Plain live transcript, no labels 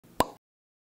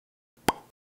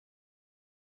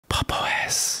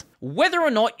Whether or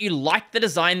not you like the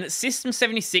design that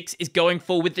System76 is going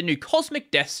for with the new Cosmic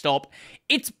desktop,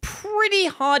 it's pretty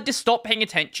hard to stop paying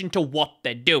attention to what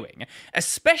they're doing,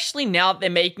 especially now that they're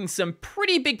making some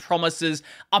pretty big promises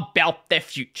about their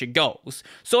future goals.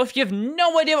 So if you have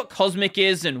no idea what Cosmic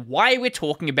is and why we're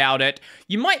talking about it,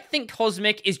 you might think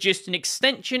Cosmic is just an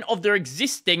extension of their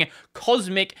existing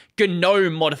Cosmic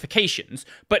GNOME modifications,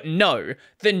 but no,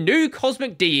 the new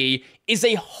Cosmic DE is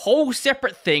a whole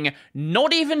separate thing,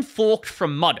 not even forked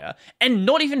from Mudder, and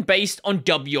not even based on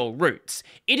WL roots.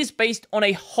 It is based on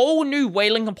a whole new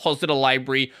Wayland compositor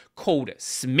library called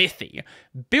Smithy,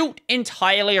 built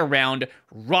entirely around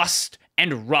Rust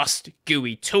and Rust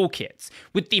GUI Toolkits,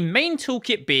 with the main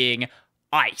toolkit being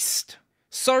Iced.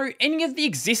 So any of the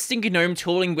existing GNOME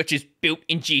tooling which is built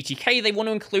in GTK they want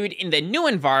to include in their new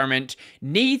environment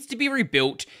needs to be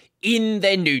rebuilt in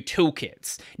their new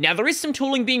toolkits. Now, there is some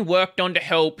tooling being worked on to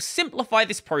help simplify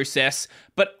this process,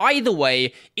 but either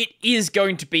way, it is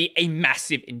going to be a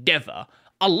massive endeavor.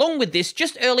 Along with this,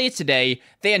 just earlier today,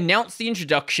 they announced the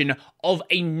introduction of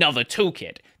another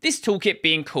toolkit, this toolkit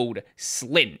being called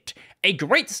Slint. A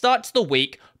great start to the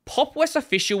week, PopOS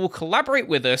Official will collaborate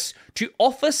with us to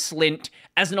offer Slint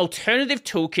as an alternative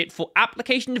toolkit for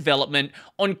application development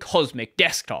on Cosmic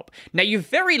Desktop. Now, you've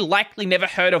very likely never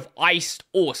heard of Iced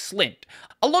or Slint.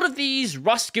 A lot of these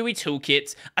Rust GUI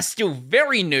toolkits are still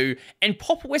very new, and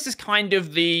PopOS is kind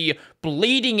of the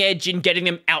bleeding edge in getting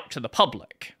them out to the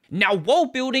public. Now, while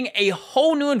building a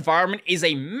whole new environment is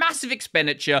a massive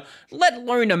expenditure, let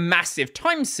alone a massive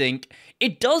time sink,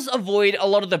 it does avoid a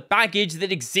lot of the baggage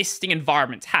that existing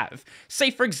environments have. Say,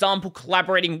 for example,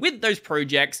 collaborating with those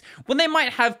projects when they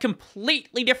might have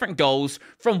completely different goals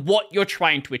from what you're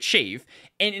trying to achieve.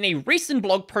 And in a recent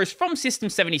blog post from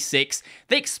System76,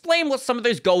 they explain what some of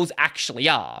those goals actually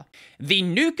are. The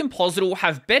new compositor will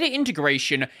have better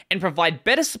integration and provide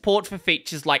better support for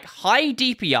features like high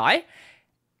DPI,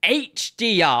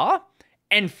 HDR,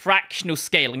 and fractional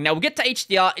scaling. Now, we'll get to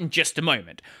HDR in just a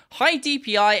moment. High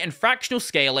DPI and fractional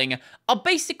scaling are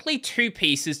basically two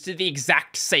pieces to the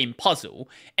exact same puzzle,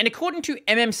 and according to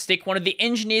Stick, one of the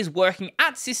engineers working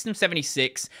at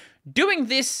System76, doing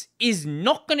this is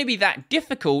not going to be that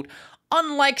difficult,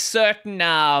 unlike certain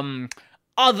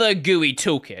other GUI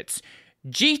toolkits.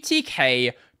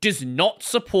 GTK does not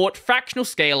support fractional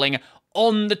scaling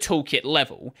on the toolkit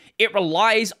level. It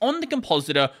relies on the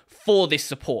compositor for this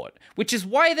support, which is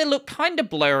why they look kind of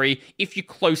blurry if you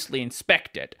closely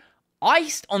inspect it.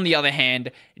 Iced, on the other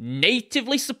hand,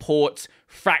 natively supports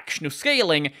fractional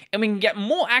scaling, and we can get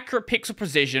more accurate pixel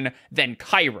precision than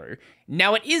Cairo.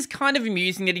 Now, it is kind of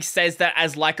amusing that he says that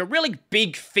as like a really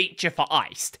big feature for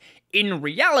Iced. In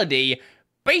reality,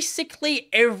 basically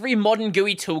every modern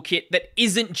GUI toolkit that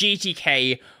isn't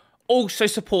GTK also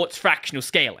supports fractional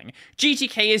scaling.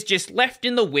 GTK is just left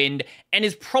in the wind and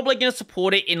is probably going to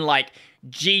support it in like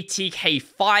GTK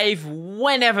 5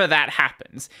 whenever that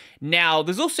happens. Now,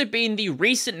 there's also been the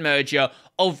recent merger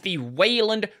of the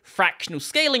Wayland fractional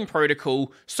scaling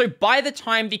protocol, so by the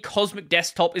time the Cosmic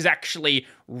desktop is actually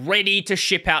ready to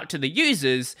ship out to the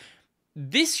users,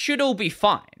 this should all be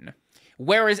fine.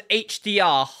 Whereas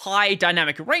HDR, high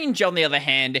dynamic range, on the other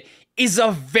hand, is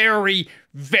a very,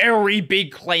 very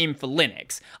big claim for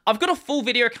Linux. I've got a full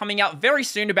video coming out very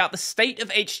soon about the state of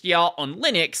HDR on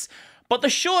Linux, but the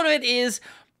short of it is,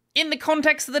 in the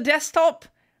context of the desktop,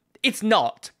 it's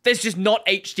not. There's just not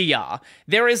HDR.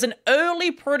 There is an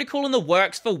early protocol in the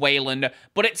works for Wayland,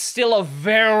 but it's still a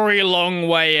very long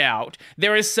way out.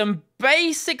 There is some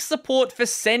basic support for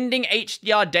sending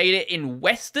HDR data in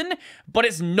Western, but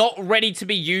it's not ready to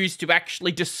be used to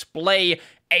actually display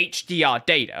HDR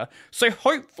data. So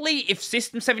hopefully, if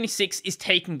System76 is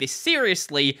taking this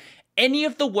seriously, any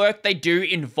of the work they do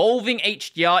involving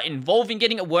HDR, involving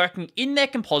getting it working in their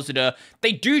compositor,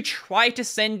 they do try to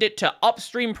send it to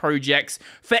upstream projects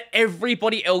for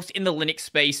everybody else in the Linux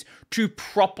space to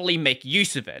properly make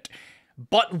use of it.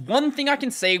 But one thing I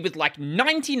can say with like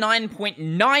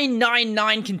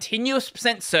 99.999 continuous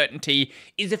 % certainty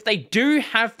is if they do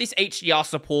have this HDR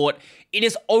support, it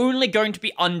is only going to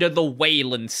be under the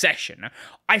Wayland session.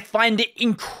 I find it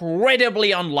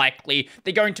incredibly unlikely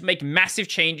they're going to make massive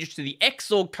changes to the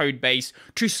Xorg codebase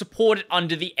to support it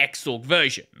under the Xorg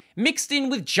version. Mixed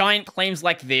in with giant claims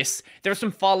like this, there are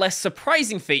some far less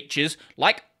surprising features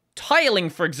like tiling,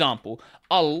 for example.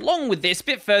 along with this, a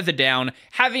bit further down,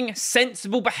 having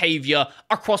sensible behavior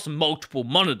across multiple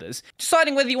monitors,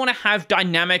 deciding whether you want to have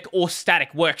dynamic or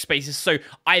static workspaces, so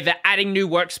either adding new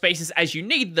workspaces as you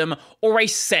need them, or a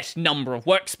set number of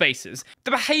workspaces.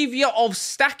 The behavior of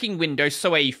stacking windows,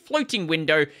 so a floating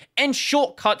window, and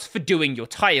shortcuts for doing your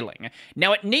tiling.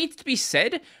 Now, it needs to be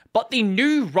said, but the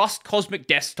new Rust Cosmic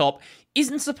Desktop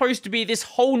isn't supposed to be this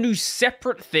whole new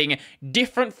separate thing,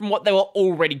 different from what they were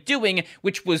already doing,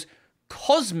 which was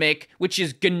Cosmic, which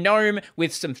is GNOME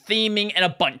with some theming and a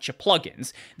bunch of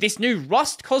plugins. This new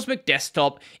Rust Cosmic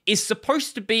Desktop is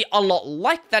supposed to be a lot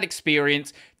like that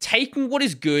experience, taking what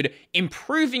is good,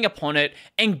 improving upon it,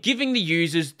 and giving the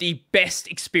users the best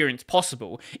experience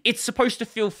possible. It's supposed to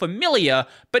feel familiar,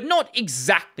 but not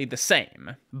exactly the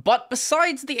same. But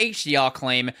besides the HDR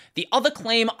claim, the other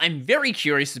claim I'm very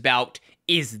curious about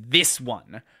is this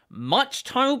one. Much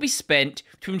time will be spent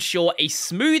to ensure a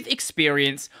smooth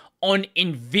experience on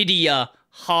Nvidia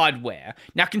hardware.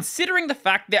 Now, considering the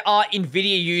fact there are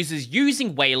Nvidia users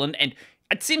using Wayland, and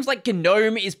it seems like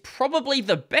GNOME is probably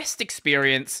the best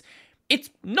experience, it's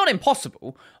not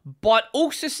impossible, but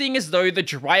also seeing as though the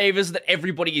drivers that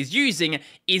everybody is using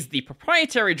is the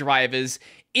proprietary drivers,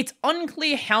 it's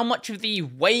unclear how much of the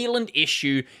Wayland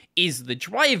issue is the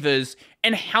drivers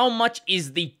and how much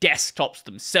is the desktops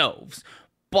themselves.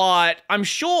 But I'm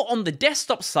sure on the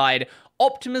desktop side,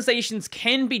 optimizations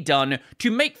can be done to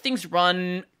make things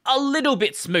run a little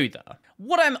bit smoother.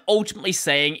 What I'm ultimately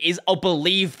saying is I'll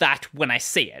believe that when I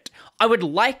see it. I would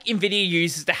like Nvidia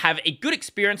users to have a good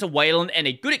experience on Wayland and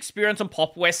a good experience on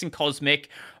PopOS and Cosmic,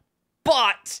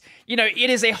 but, you know, it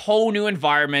is a whole new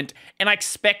environment, and I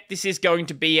expect this is going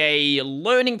to be a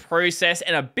learning process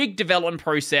and a big development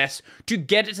process to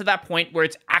get it to that point where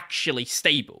it's actually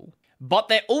stable. But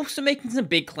they're also making some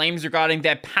big claims regarding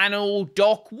their panel,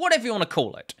 dock, whatever you want to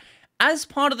call it. As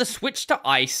part of the switch to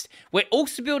Iced, we're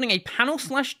also building a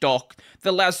panel/dock that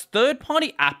allows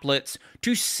third-party applets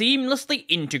to seamlessly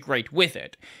integrate with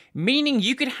it, meaning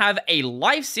you could have a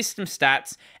live system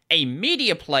stats, a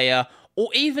media player, or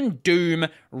even Doom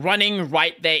running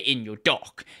right there in your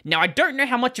dock. Now, I don't know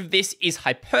how much of this is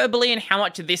hyperbole and how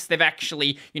much of this they've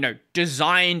actually,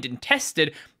 designed and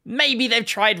tested. Maybe they've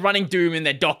tried running Doom in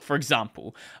their dock, for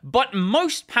example. But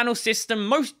most panel systems,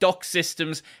 most dock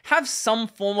systems have some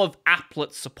form of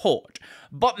applet support.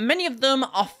 But many of them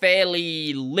are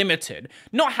fairly limited,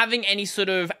 not having any sort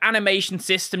of animation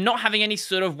system, not having any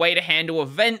sort of way to handle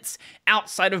events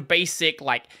outside of basic,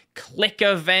 click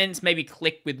events, maybe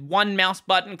click with one mouse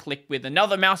button, click with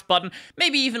another mouse button,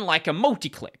 maybe even like a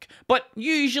multi-click, but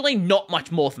usually not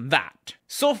much more than that.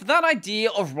 So if that idea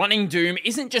of running Doom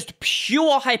isn't just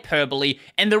pure hyperbole,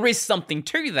 and there is something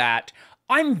to that,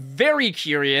 I'm very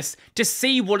curious to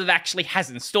see what it actually has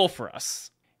in store for us.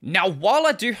 Now, while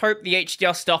I do hope the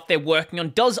HDR stuff they're working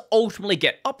on does ultimately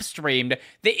get upstreamed,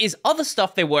 there is other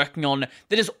stuff they're working on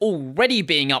that is already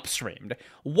being upstreamed.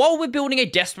 While we're building a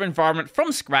desktop environment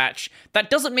from scratch, that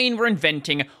doesn't mean we're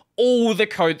inventing all the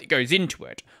code that goes into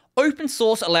it. Open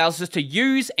source allows us to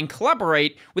use and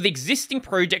collaborate with existing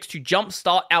projects to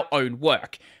jumpstart our own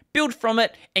work, build from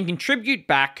it, and contribute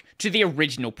back to the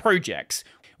original projects.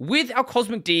 With our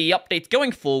Cosmic DE updates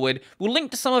going forward, we'll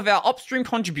link to some of our upstream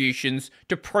contributions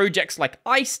to projects like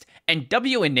Iced and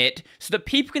WNet so that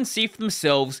people can see for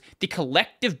themselves the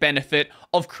collective benefit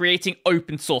of creating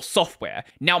open source software.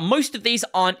 Now, most of these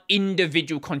aren't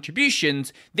individual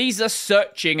contributions, these are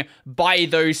searching by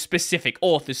those specific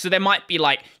authors. So there might be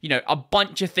a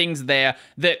bunch of things there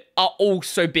that are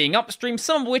also being upstream,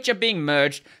 some of which are being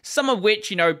merged, some of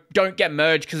which, don't get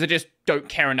merged because they just don't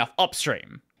care enough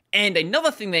upstream. And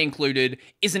another thing they included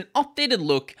is an updated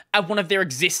look at one of their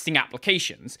existing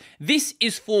applications. This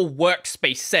is for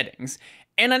workspace settings.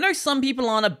 And I know some people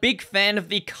aren't a big fan of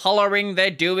the coloring they're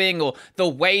doing or the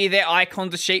way their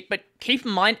icons are shaped, but keep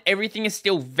in mind everything is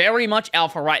still very much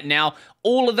alpha right now.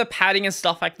 All of the padding and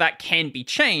stuff like that can be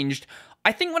changed.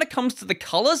 I think when it comes to the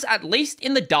colors, at least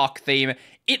in the dark theme,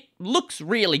 it looks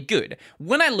really good.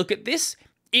 When I look at this,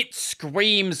 it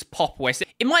screams PopOS.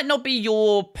 It might not be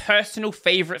your personal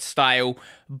favorite style,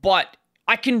 but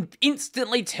I can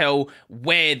instantly tell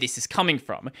where this is coming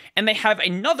from. And they have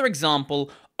another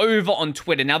example over on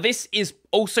Twitter. Now, this is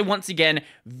also, once again,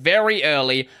 very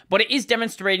early, but it is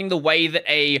demonstrating the way that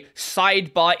a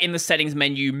sidebar in the settings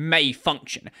menu may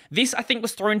function. This, I think,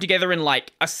 was thrown together in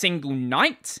a single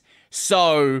night,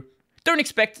 so don't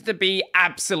expect it to be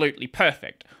absolutely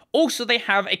perfect. Also, they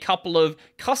have a couple of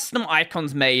custom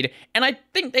icons made, and I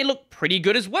think they look pretty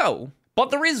good as well. But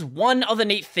there is one other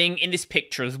neat thing in this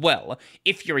picture as well.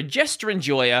 If you're a gesture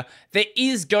enjoyer, there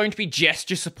is going to be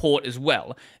gesture support as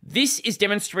well. This is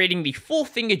demonstrating the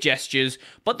 4-finger gestures,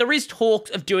 but there is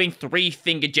talks of doing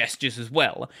 3-finger gestures as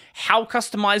well. How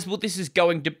customizable this is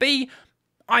going to be,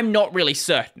 I'm not really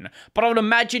certain, but I would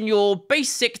imagine your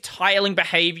basic tiling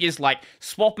behaviors like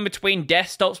swapping between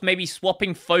desktops, maybe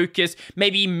swapping focus,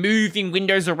 maybe moving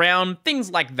windows around, things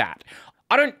like that.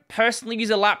 I don't personally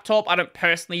use a laptop, I don't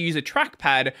personally use a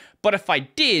trackpad, but if I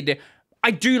did,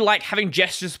 I do like having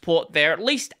gesture support there, at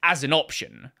least as an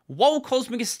option. While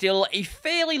Cosmic is still a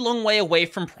fairly long way away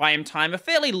from prime time, a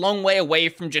fairly long way away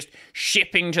from just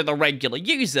shipping to the regular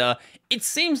user, it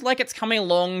seems like it's coming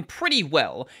along pretty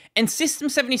well, and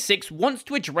System76 wants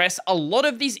to address a lot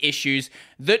of these issues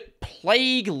that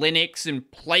plague Linux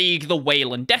and plague the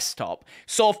Wayland desktop.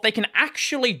 So if they can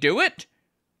actually do it,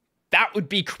 that would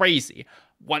be crazy.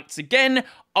 Once again,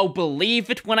 I'll believe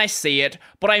it when I see it,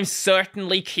 but I'm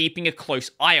certainly keeping a close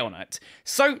eye on it.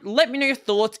 So let me know your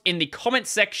thoughts in the comment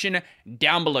section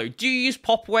down below. Do you use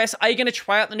PopOS? Are you going to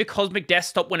try out the new Cosmic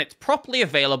desktop when it's properly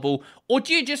available? Or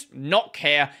do you just not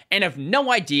care and have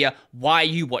no idea why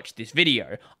you watched this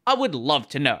video? I would love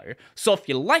to know. So if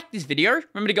you like this video,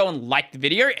 remember to go and like the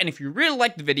video. And if you really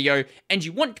like the video and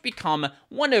you want to become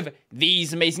one of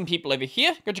these amazing people over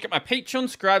here, go check out my Patreon,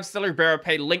 subscribe, salary bearer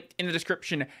pay, linked in the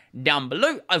description down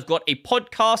below. I've got a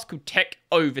podcast called Tech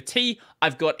Over Tea.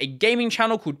 I've got a gaming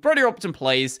channel called Brodie Robertson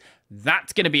Plays.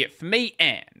 That's going to be it for me,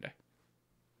 and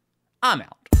I'm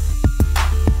out.